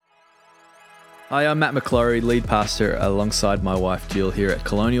Hi, I'm Matt McClory, lead pastor alongside my wife Jill here at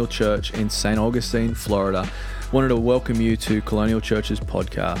Colonial Church in St. Augustine, Florida. Wanted to welcome you to Colonial Church's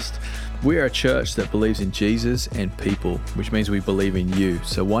podcast. We are a church that believes in Jesus and people, which means we believe in you.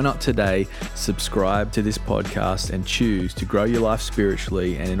 So why not today subscribe to this podcast and choose to grow your life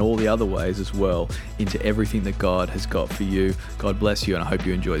spiritually and in all the other ways as well into everything that God has got for you. God bless you, and I hope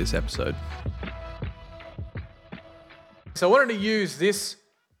you enjoy this episode. So I wanted to use this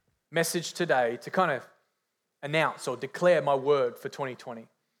message today to kind of announce or declare my word for 2020.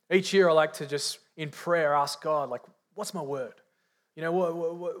 Each year I like to just in prayer ask God, like, what's my word? You know,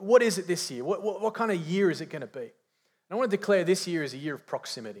 what is it this year? What kind of year is it going to be? And I want to declare this year is a year of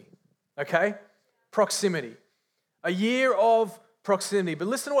proximity, okay? Proximity. A year of proximity. But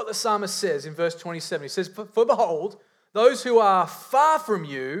listen to what the psalmist says in verse 27. He says, For behold, those who are far from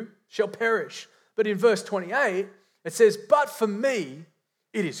you shall perish. But in verse 28, it says, But for me,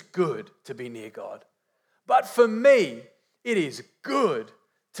 it is good to be near God. But for me, it is good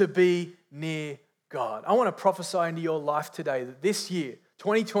to be near God. I want to prophesy into your life today that this year,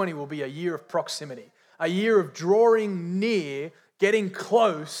 2020, will be a year of proximity, a year of drawing near, getting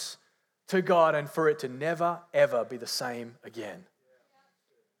close to God, and for it to never, ever be the same again.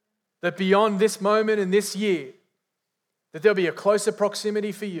 That beyond this moment and this year, that there'll be a closer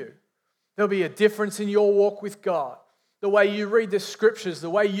proximity for you. There'll be a difference in your walk with God. The way you read the scriptures, the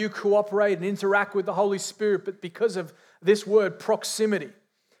way you cooperate and interact with the Holy Spirit, but because of this word proximity,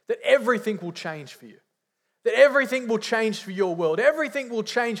 that everything will change for you. That everything will change for your world. Everything will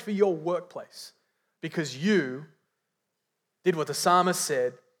change for your workplace because you did what the psalmist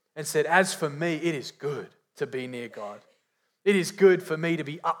said and said, as for me, it is good to be near God. It is good for me to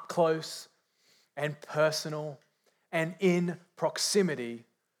be up close and personal and in proximity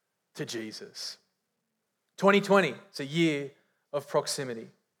to Jesus. 2020 is a year of proximity.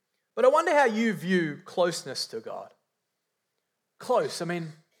 But I wonder how you view closeness to God. Close, I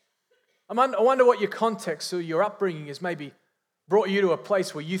wonder what your context or your upbringing has maybe brought you to a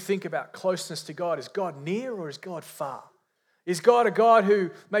place where you think about closeness to God. Is God near or is God far? Is God a God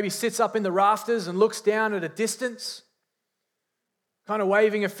who maybe sits up in the rafters and looks down at a distance, kind of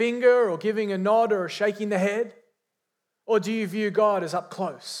waving a finger or giving a nod or shaking the head? Or do you view God as up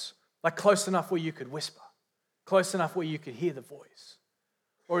close, like close enough where you could whisper? Close enough where you could hear the voice?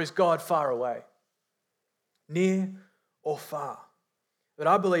 Or is God far away? Near or far? But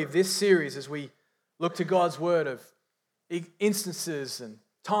I believe this series, as we look to God's word of instances and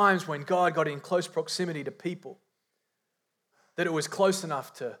times when God got in close proximity to people, that it was close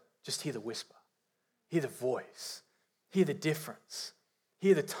enough to just hear the whisper, hear the voice, hear the difference,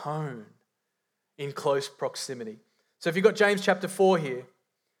 hear the tone in close proximity. So if you've got James chapter 4 here,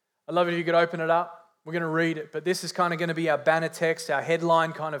 I'd love it if you could open it up. We're going to read it, but this is kind of going to be our banner text, our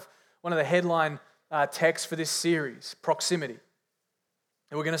headline, kind of one of the headline texts for this series, proximity.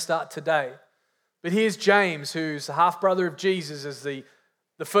 And we're going to start today. But here's James, who's the half-brother of Jesus, as the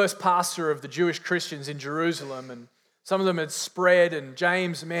first pastor of the Jewish Christians in Jerusalem. And some of them had spread, and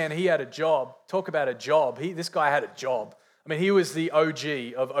James, man, he had a job. Talk about a job. This guy had a job. I mean, he was the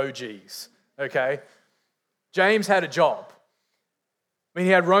OG of OGs, okay? James had a job. I mean,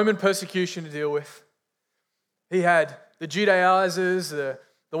 he had Roman persecution to deal with. He had the Judaizers, the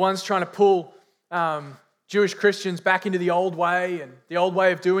ones trying to pull Jewish Christians back into the old way and the old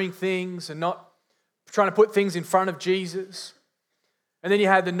way of doing things and not trying to put things in front of Jesus. And then you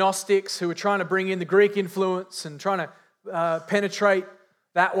had the Gnostics who were trying to bring in the Greek influence and trying to penetrate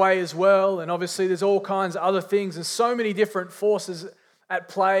that way as well. And obviously there's all kinds of other things and so many different forces at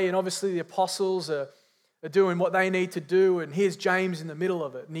play. And obviously the apostles are doing what they need to do. And here's James in the middle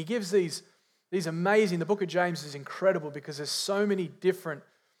of it. And he gives these amazing, the book of James is incredible because there's so many different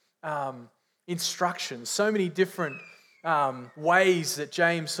instructions, so many different ways that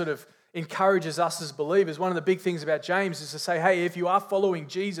James sort of encourages us as believers. One of the big things about James is to say, hey, if you are following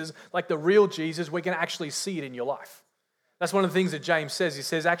Jesus, like the real Jesus, we're going to actually see it in your life. That's one of the things that James says. He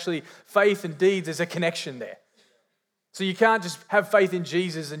says, actually, faith and deeds, there's a connection there. So you can't just have faith in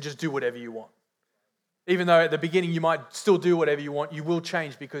Jesus and just do whatever you want. Even though at the beginning you might still do whatever you want, you will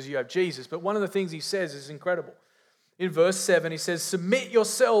change because you have Jesus. But one of the things he says is incredible. In verse 7, he says, Submit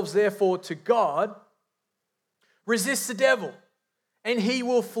yourselves therefore to God, resist the devil, and he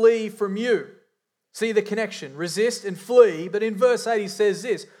will flee from you. See the connection, resist and flee. But in verse 8 he says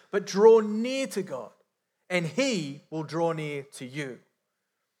this, but draw near to God, and he will draw near to you.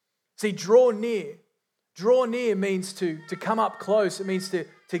 See, draw near. Draw near means to come up close. It means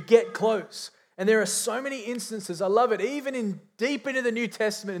to get close. And there are so many instances, I love it, even in deep into the New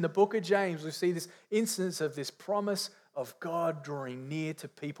Testament, in the book of James, we see this instance of this promise of God drawing near to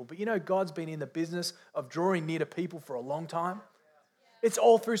people. But you know, God's been in the business of drawing near to people for a long time. It's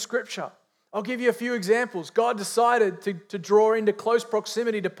all through Scripture. I'll give you a few examples. God decided to draw into close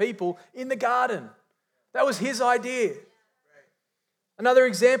proximity to people in the garden. That was his idea. Another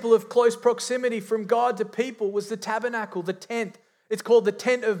example of close proximity from God to people was the tabernacle, the tent. It's called the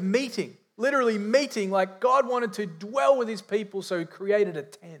tent of meeting. Literally meeting, like God wanted to dwell with his people, so he created a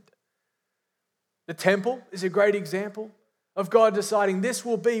tent. The temple is a great example of God deciding this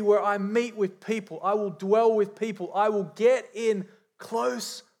will be where I meet with people. I will dwell with people. I will get in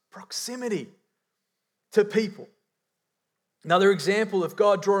close proximity to people. Another example of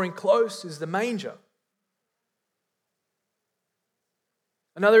God drawing close is the manger.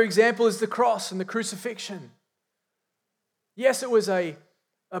 Another example is the cross and the crucifixion. Yes, it was a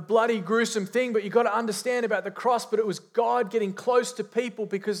bloody, gruesome thing, but you've got to understand about the cross, but it was God getting close to people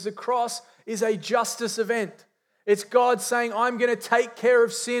because the cross is a justice event. It's God saying, I'm going to take care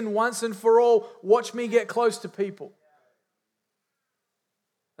of sin once and for all. Watch me get close to people.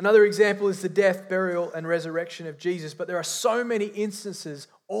 Another example is the death, burial, and resurrection of Jesus. But there are so many instances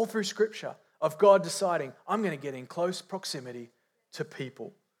all through Scripture of God deciding, I'm going to get in close proximity to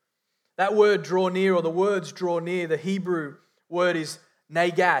people. That word draw near, or the words draw near, the Hebrew word is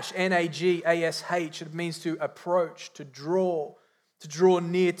nagash, N-A-G-A-S-H. It means to approach, to draw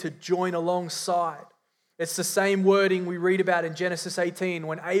near, to join alongside. It's the same wording we read about in Genesis 18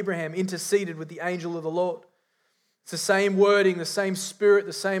 when Abraham interceded with the angel of the Lord. It's the same wording, the same spirit,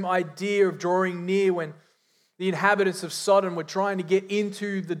 the same idea of drawing near when the inhabitants of Sodom were trying to get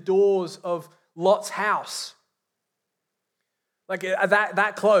into the doors of Lot's house. Like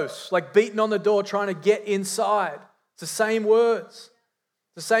that close, like beating on the door trying to get inside. It's the same words.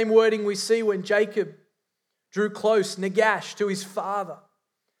 The same wording we see when Jacob drew close, nagash, to his father.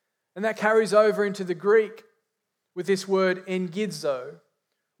 And that carries over into the Greek with this word engidzo,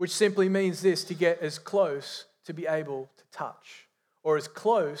 which simply means this, to get as close to be able to touch, or as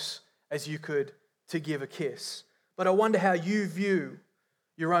close as you could to give a kiss. But I wonder how you view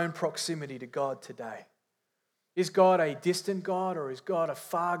your own proximity to God today. Is God a distant God, or is God a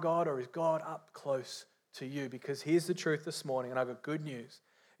far God, or is God up close to you? Because here's the truth this morning, and I've got good news,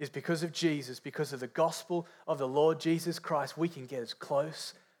 is because of Jesus, because of the gospel of the Lord Jesus Christ, we can get as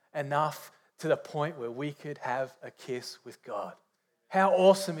close enough to the point where we could have a kiss with God. How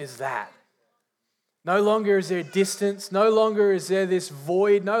awesome is that? No longer is there distance, no longer is there this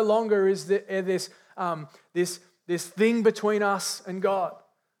void, no longer is there this thing between us and God.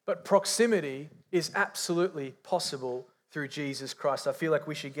 But proximity is absolutely possible through Jesus Christ. I feel like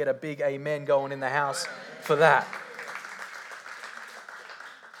we should get a big amen going in the house for that.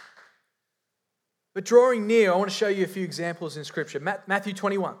 But drawing near, I want to show you a few examples in Scripture. Matthew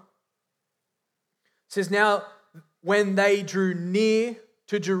 21 says, now when they drew near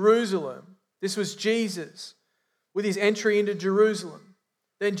to Jerusalem, this was Jesus with his entry into Jerusalem.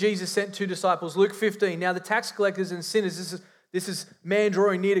 Then Jesus sent 2 disciples. Luke 15, now the tax collectors and sinners, this is man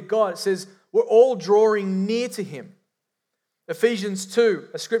drawing near to God. It says, we're all drawing near to him. Ephesians 2,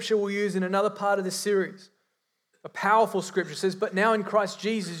 a scripture we'll use in another part of this series. A powerful scripture says, but now in Christ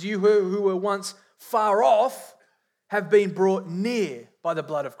Jesus, you who were once far off have been brought near by the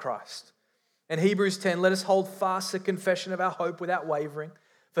blood of Christ. And Hebrews 10, let us hold fast the confession of our hope without wavering.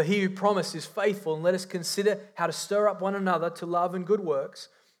 For he who promised is faithful, and let us consider how to stir up one another to love and good works,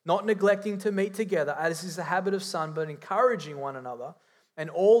 not neglecting to meet together, as is the habit of some, but encouraging one another, and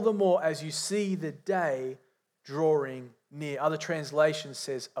all the more as you see the day drawing near. Other translation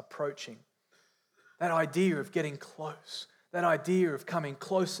says approaching. That idea of getting close, that idea of coming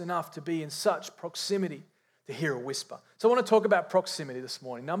close enough to be in such proximity to hear a whisper. So I want to talk about proximity this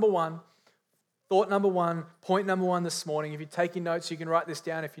morning. Thought number one, point number one this morning. If you're taking notes, you can write this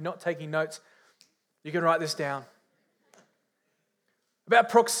down. If you're not taking notes, you can write this down. About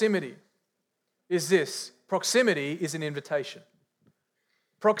proximity is this. Proximity is an invitation.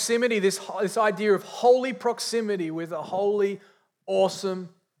 Proximity, this idea of holy proximity with a holy, awesome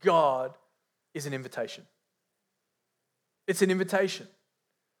God is an invitation. It's an invitation.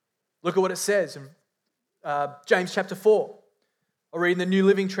 Look at what it says in James chapter 4. I'll read in the New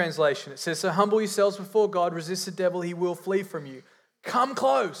Living Translation. It says, so humble yourselves before God, resist the devil, he will flee from you. Come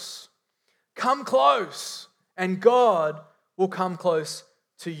close, and God will come close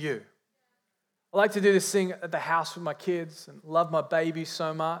to you. I like to do this thing at the house with my kids and love my babies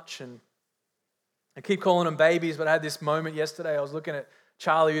so much. And I keep calling them babies, but I had this moment yesterday. I was looking at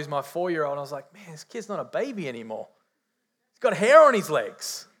Charlie, who's my 4-year-old, and I was like, man, this kid's not a baby anymore. He's got hair on his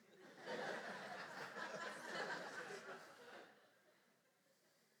legs.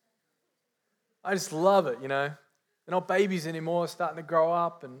 I just love it, you know. They're not babies anymore, starting to grow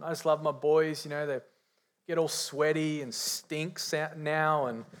up. And I just love my boys, they get all sweaty and stinks out now.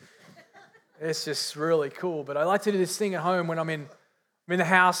 And it's just really cool. But I like to do this thing at home when I'm in the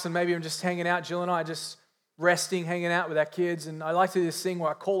house and maybe I'm just hanging out. Jill and I are just resting, hanging out with our kids. And I like to do this thing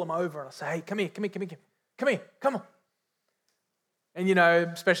where I call them over and I say, hey, come on. And,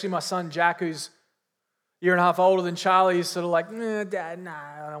 especially my son Jack, who's a year and a half older than Charlie, is sort of like, Dad,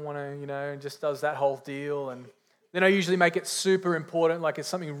 I don't want to, and just does that whole deal. And then I usually make it super important, like it's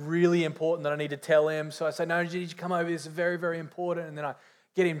something really important that I need to tell him. So I say, no, you need to come over, this is very, very important. And then I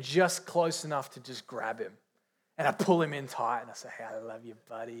get him just close enough to just grab him. And I pull him in tight and I say, hey, I love you,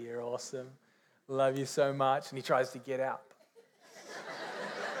 buddy, you're awesome. Love you so much. And he tries to get out.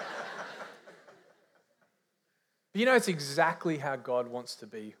 But it's exactly how God wants to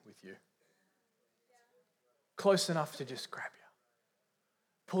be with you. Close enough to just grab you.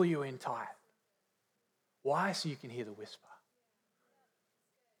 Pull you in tight. Why? So you can hear the whisper.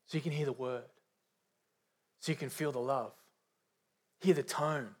 So you can hear the word. So you can feel the love. Hear the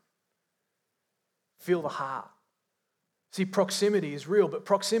tone. Feel the heart. See, proximity is real, but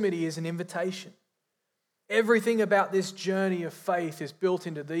proximity is an invitation. Everything about this journey of faith is built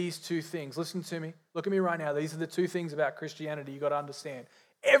into these two things. Listen to me. Look at me right now. These are the two things about Christianity you've got to understand.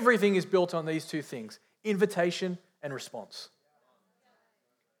 Everything is built on these two things: invitation and response.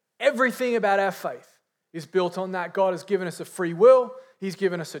 Everything about our faith is built on that. God has given us a free will. He's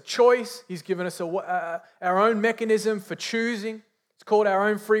given us a choice. He's given us our own mechanism for choosing. It's called our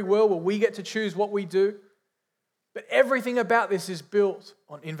own free will, where we get to choose what we do. But everything about this is built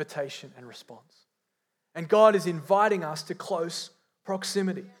on invitation and response. And God is inviting us to close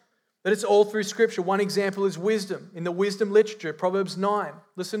proximity. But it's all through Scripture. One example is wisdom. In the wisdom literature, Proverbs 9.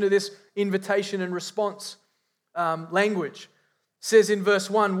 Listen to this invitation and response language. It says in verse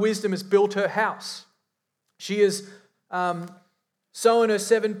 1, wisdom has built her house. She has sown her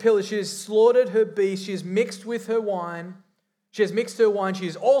 7 pillars. She has slaughtered her beasts. She has mixed with her wine. She has mixed her wine. She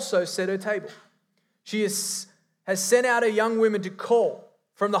has also set her table. She has sent out her young women to call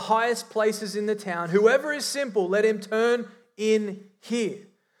from the highest places in the town. Whoever is simple, let him turn in here.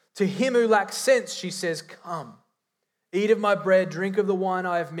 To him who lacks sense, she says, come. Eat of my bread, drink of the wine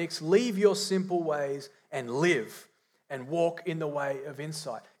I have mixed. Leave your simple ways and live and walk in the way of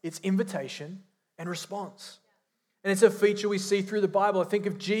insight. It's invitation and response. And it's a feature we see through the Bible. I think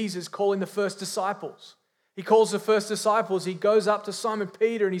of Jesus calling the first disciples. He calls the first disciples. He goes up to Simon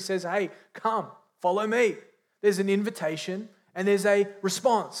Peter and he says, hey, come, follow me. There's an invitation and there's a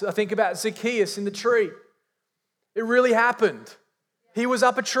response. I think about Zacchaeus in the tree. It really happened. He was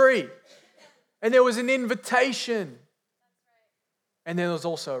up a tree and there was an invitation and there was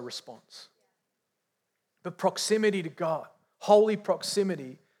also a response. But proximity to God, holy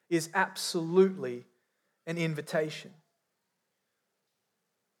proximity, is absolutely an invitation.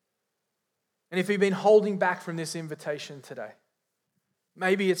 And if you've been holding back from this invitation today,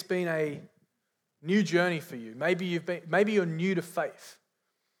 maybe it's been a new journey for you. Maybe you're new to faith.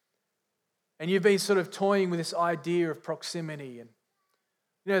 And you've been sort of toying with this idea of proximity. And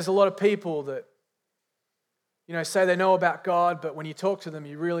there's a lot of people that say they know about God, but when you talk to them,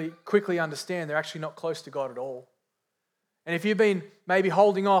 you really quickly understand they're actually not close to God at all. And if you've been maybe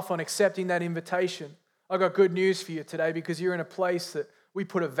holding off on accepting that invitation, I've got good news for you today, because you're in a place that we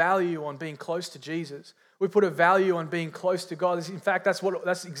put a value on being close to Jesus. We put a value on being close to God. In fact,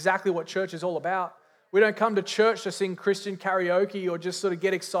 that's exactly what church is all about. We don't come to church to sing Christian karaoke or just sort of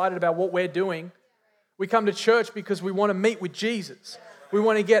get excited about what we're doing. We come to church because we want to meet with Jesus. We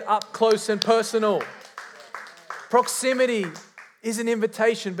want to get up close and personal. Proximity is an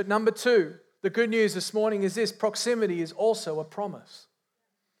invitation, but number 2, the good news this morning is this: proximity is also a promise.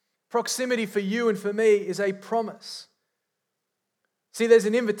 Proximity for you and for me is a promise. See, there's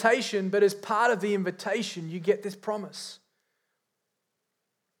an invitation, but as part of the invitation, you get this promise.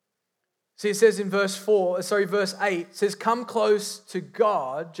 See, it says in verse 8, it says, come close to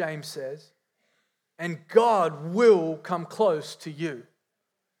God, James says, and God will come close to you.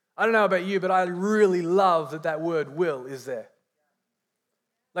 I don't know about you, but I really love that word will is there.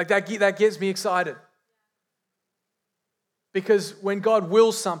 Like that gets me excited. Because when God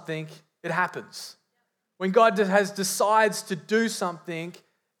wills something, it happens. When God decides to do something,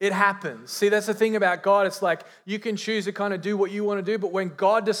 it happens. See, that's the thing about God. It's like you can choose to kind of do what you want to do, but when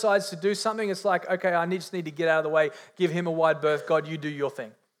God decides to do something, it's like, okay, I just need to get out of the way, give him a wide berth. God, you do your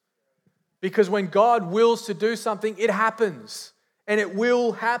thing. Because when God wills to do something, it happens. And it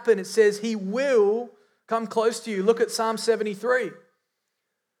will happen. It says he will come close to you. Look at Psalm 73.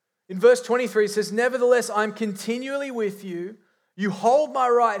 In verse 23, it says, nevertheless, I'm continually with you. You hold my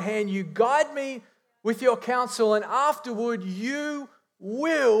right hand. You guide me with your counsel, and afterward you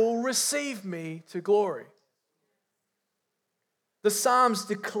will receive me to glory. The Psalms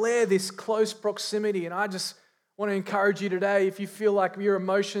declare this close proximity, and I just want to encourage you today, if you feel like your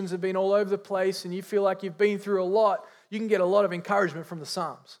emotions have been all over the place and you feel like you've been through a lot, you can get a lot of encouragement from the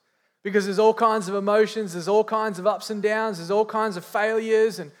Psalms. Because there's all kinds of emotions, there's all kinds of ups and downs, there's all kinds of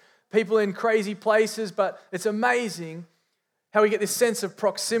failures and people in crazy places, but it's amazing how we get this sense of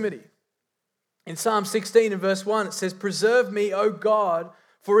proximity. In Psalm 16 and verse 1, it says, "Preserve me, O God,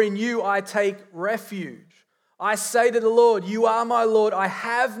 for in you I take refuge. I say to the Lord, you are my Lord. I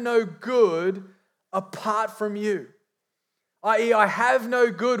have no good apart from you." I.e., I have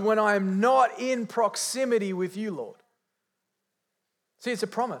no good when I am not in proximity with you, Lord. See, it's a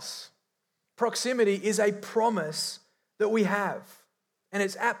promise. Proximity is a promise that we have, and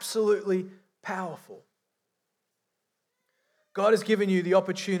it's absolutely powerful. God has given you the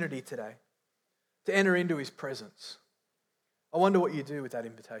opportunity today to enter into his presence. I wonder what you do with that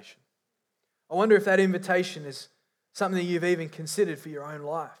invitation. I wonder if that invitation is something that you've even considered for your own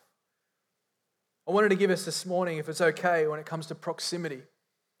life. I wanted to give us this morning, if it's okay, when it comes to proximity,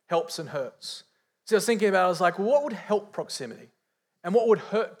 helps and hurts. So I was thinking about it, I was like, well, what would help proximity? And what would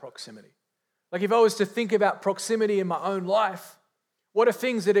hurt proximity? Like if I was to think about proximity in my own life, what are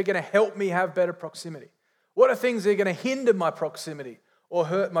things that are going to help me have better proximity? What are things that are going to hinder my proximity or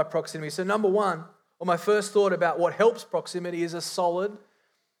hurt my proximity? So number one, or my first thought about what helps proximity is a solid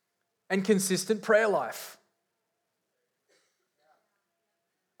and consistent prayer life.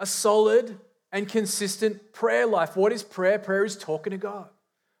 A solid and consistent prayer life. What is prayer? Prayer is talking to God.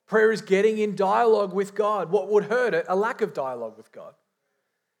 Prayer is getting in dialogue with God. What would hurt it? A lack of dialogue with God.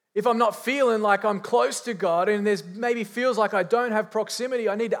 If I'm not feeling like I'm close to God and there's maybe feels like I don't have proximity,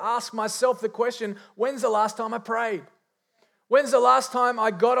 I need to ask myself the question, when's the last time I prayed? When's the last time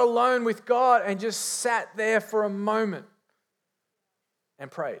I got alone with God and just sat there for a moment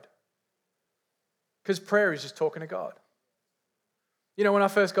and prayed? Because prayer is just talking to God. You know, when I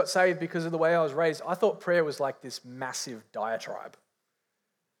first got saved, because of the way I was raised, I thought prayer was like this massive diatribe.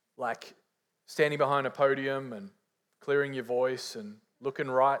 Like standing behind a podium and clearing your voice and looking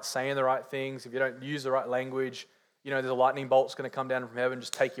right, saying the right things. If you don't use the right language, you know, there's a lightning bolt's going to come down from heaven and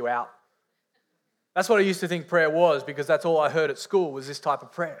just take you out. That's what I used to think prayer was, because that's all I heard at school was this type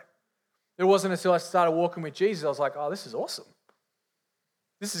of prayer. It wasn't until I started walking with Jesus, I was like, oh, this is awesome.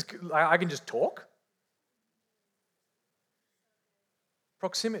 I can just talk.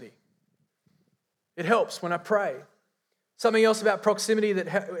 Proximity. It helps when I pray. Something else about proximity that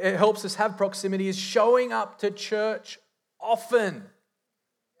it helps us have proximity is showing up to church often.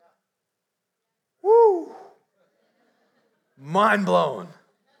 Woo! Mind blown.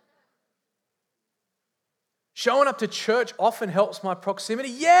 Showing up to church often helps my proximity.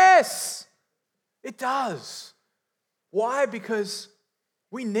 Yes, it does. Why? Because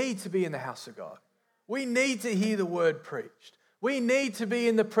we need to be in the house of God. We need to hear the word preached. We need to be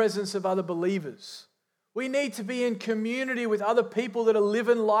in the presence of other believers. We need to be in community with other people that are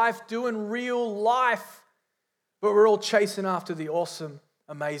living life, doing real life, but we're all chasing after the awesome,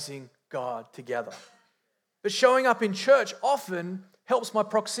 amazing God together. But showing up in church often helps my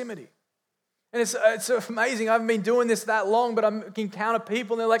proximity. And it's amazing. I haven't been doing this that long, but I encounter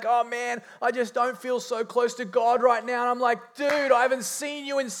people and they're like, oh man, I just don't feel so close to God right now. And I'm like, dude, I haven't seen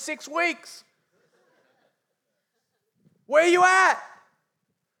you in 6 weeks. Where are you at?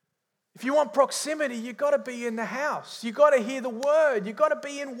 If you want proximity, you've got to be in the house. You've got to hear the word. You've got to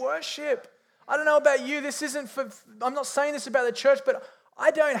be in worship. I don't know about you. This isn't for, I'm not saying this about the church, but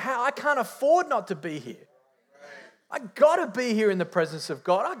I can't afford not to be here. I got to be here in the presence of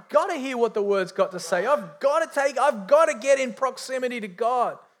God. I've got to hear what the word's got to say. I've got to get in proximity to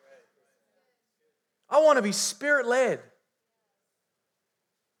God. I want to be spirit-led.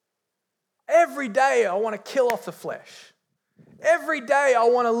 Every day I want to kill off the flesh. Every day I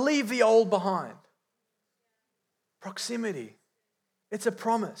want to leave the old behind. Proximity. It's a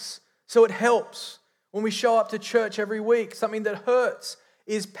promise. So it helps when we show up to church every week. Something that hurts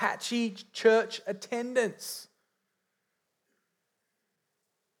is patchy church attendance.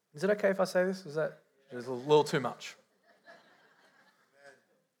 Is it okay if I say this? Is that a little too much?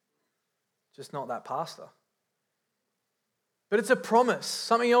 Just not that pastor. But it's a promise.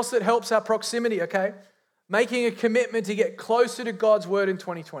 Something else that helps our proximity, okay? Making a commitment to get closer to God's word in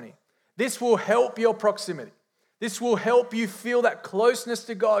 2020. This will help your proximity. This will help you feel that closeness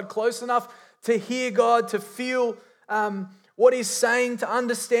to God, close enough to hear God, to feel what He's saying, to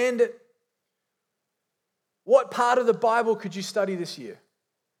understand it. What part of the Bible could you study this year?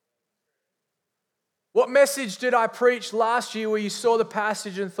 What message did I preach last year where you saw the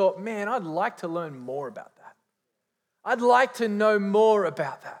passage and thought, man, I'd like to learn more about that. I'd like to know more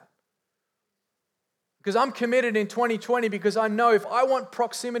about that. Because I'm committed in 2020 because I know if I want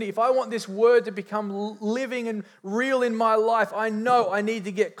proximity, if I want this word to become living and real in my life, I know I need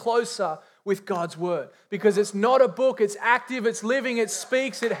to get closer with God's word. Because it's not a book, it's active, it's living, it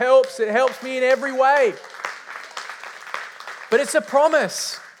speaks, it helps me in every way. But it's a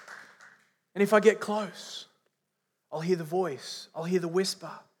promise. And if I get close, I'll hear the voice, I'll hear the whisper.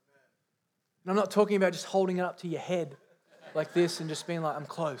 And I'm not talking about just holding it up to your head like this and just being like, I'm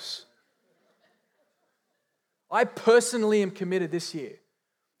close. I personally am committed this year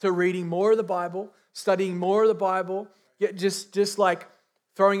to reading more of the Bible, studying more of the Bible, just like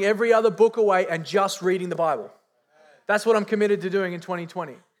throwing every other book away and just reading the Bible. That's what I'm committed to doing in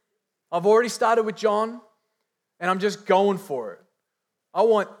 2020. I've already started with John, and I'm just going for it. I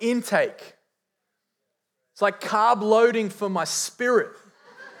want intake. It's like carb loading for my spirit.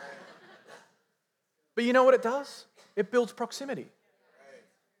 But you know what it does? It builds proximity.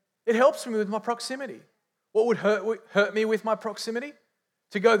 It helps me with my proximity. What would hurt me with my proximity?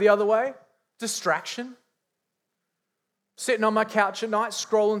 To go the other way? Distraction. Sitting on my couch at night,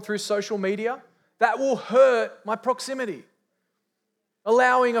 scrolling through social media. That will hurt my proximity.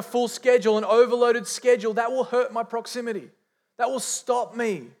 Allowing a full schedule, an overloaded schedule, that will hurt my proximity. That will stop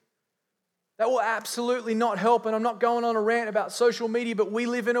me. That will absolutely not help. And I'm not going on a rant about social media, but we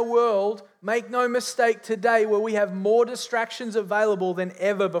live in a world, make no mistake today, where we have more distractions available than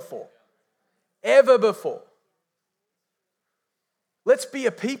ever before. Ever before. Let's be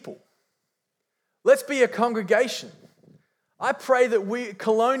a people. Let's be a congregation. I pray that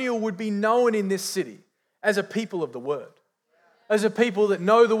Colonial would be known in this city as a people of the word. As a people that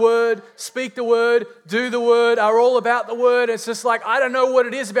know the word, speak the word, do the word, are all about the word. It's just like, I don't know what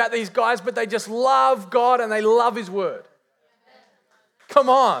it is about these guys, but they just love God and they love His word. Come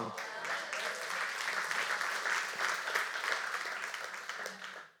on.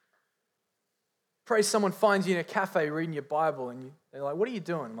 Pray someone finds you in a cafe reading your Bible and they're like, what are you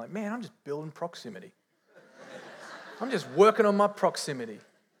doing? I'm like, man, I'm just building proximity. I'm just working on my proximity.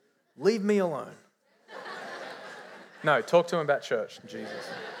 Leave me alone. No, talk to him about church, Jesus.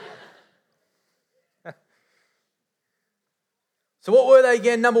 So what were they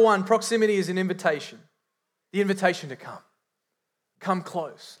again? Number one, proximity is an invitation. The invitation to come. Come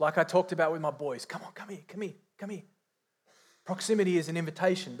close. Like I talked about with my boys. Come on, come here, come here, come here. Proximity is an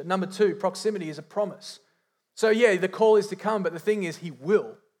invitation. But number two, proximity is a promise. So yeah, the call is to come, but the thing is He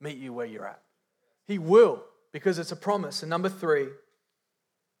will meet you where you're at. He will, because it's a promise. And number three,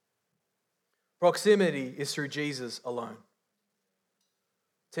 proximity is through Jesus alone.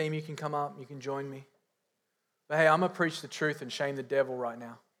 Team, you can come up, you can join me. But hey, I'm going to preach the truth and shame the devil right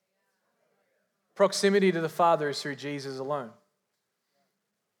now. Proximity to the Father is through Jesus alone.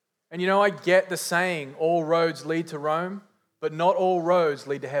 And you know, I get the saying, all roads lead to Rome, but not all roads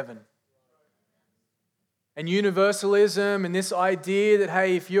lead to heaven. And universalism and this idea that,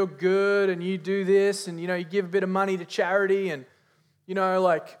 hey, if you're good and you do this and, you know, you give a bit of money to charity and, you know,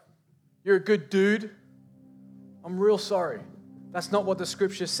 like, you're a good dude. I'm real sorry. That's not what the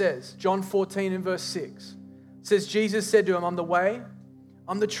scripture says. John 14 and verse 6. It says, Jesus said to him, I'm the way,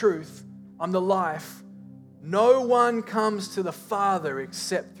 I'm the truth, I'm the life. No one comes to the Father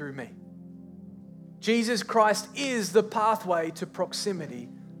except through me. Jesus Christ is the pathway to proximity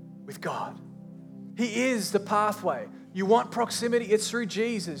with God. He is the pathway. You want proximity? It's through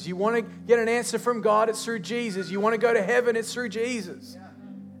Jesus. You want to get an answer from God? It's through Jesus. You want to go to heaven? It's through Jesus.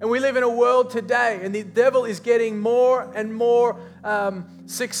 And we live in a world today, and the devil is getting more and more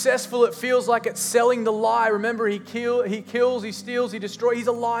successful. It feels like it's selling the lie. Remember, he kills, he steals, he destroys. He's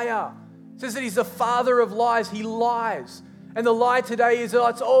a liar. It says that he's the father of lies. He lies. And the lie today is, oh,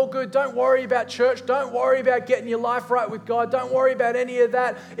 it's all good. Don't worry about church. Don't worry about getting your life right with God. Don't worry about any of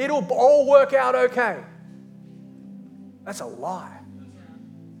that. It'll all work out okay. That's a lie.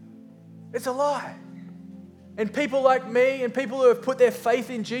 It's a lie. And people like me and people who have put their faith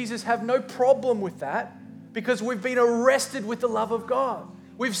in Jesus have no problem with that because we've been arrested with the love of God.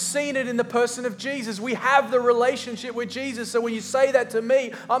 We've seen it in the person of Jesus. We have the relationship with Jesus. So when you say that to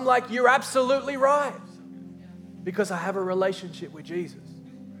me, I'm like, you're absolutely right. Because I have a relationship with Jesus.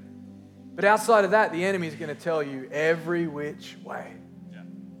 But outside of that, the enemy is going to tell you every which way. Yeah.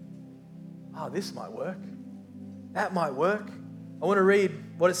 Oh, this might work. That might work. I want to read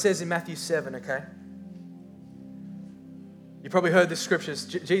what it says in Matthew 7, okay? You probably heard the scriptures.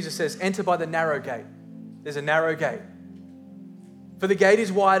 Jesus says, enter by the narrow gate. There's a narrow gate. For the gate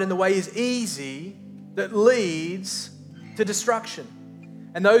is wide and the way is easy that leads to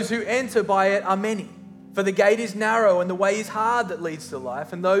destruction. And those who enter by it are many. For the gate is narrow and the way is hard that leads to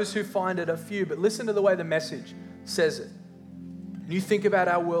life, and those who find it are few. But listen to the way the Message says it. And you think about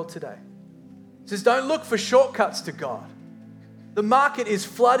our world today. It says, don't look for shortcuts to God. The market is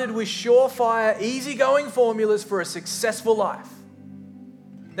flooded with surefire, easygoing formulas for a successful life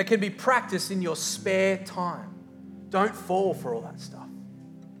that can be practiced in your spare time. Don't fall for all that stuff.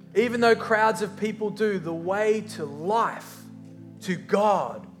 Even though crowds of people do, the way to life, to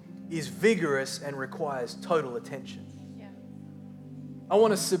God, is vigorous and requires total attention. Yeah. I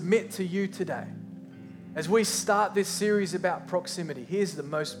want to submit to you today, as we start this series about proximity, here's the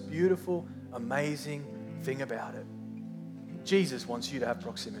most beautiful, amazing thing about it. Jesus wants you to have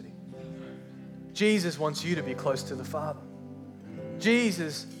proximity. Jesus wants you to be close to the Father.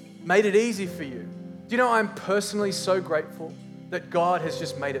 Jesus made it easy for you. Do you know, I'm personally so grateful that God has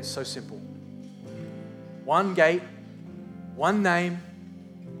just made it so simple. One gate, one name,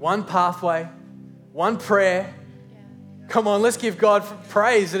 one pathway, one prayer. Come on, let's give God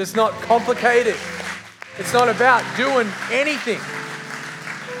praise that it's not complicated. It's not about doing anything.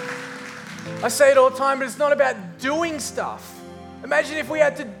 I say it all the time, but it's not about doing stuff. Imagine if we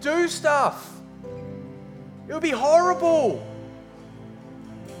had to do stuff. It would be horrible.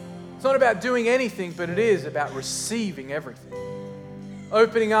 It's not about doing anything, but it is about receiving everything.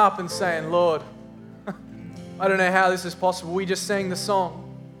 Opening up and saying, Lord, I don't know how this is possible. We just sang the song.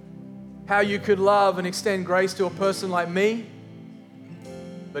 How you could love and extend grace to a person like me.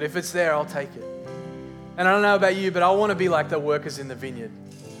 But if it's there, I'll take it. And I don't know about you, but I want to be like the workers in the vineyard.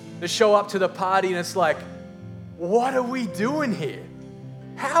 They show up to the party and it's like, what are we doing here?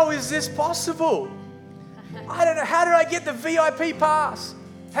 How is this possible? I don't know. How did I get the VIP pass?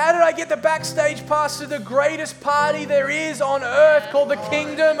 How did I get the backstage pass to the greatest party there is on earth called the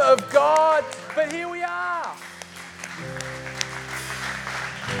Kingdom of God? But here we are.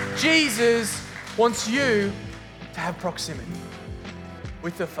 Jesus wants you to have proximity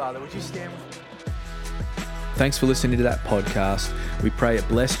with the Father. Would you stand with me? Thanks for listening to that podcast. We pray it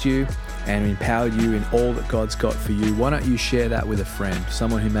blessed you and empowered you in all that God's got for you. Why don't you share that with a friend,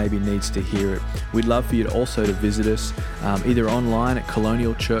 someone who maybe needs to hear it? We'd love for you to also to visit us either online at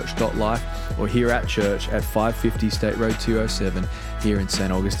colonialchurch.life or here at church at 550 State Road 207 here in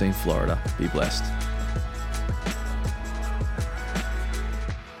St. Augustine, Florida. Be blessed.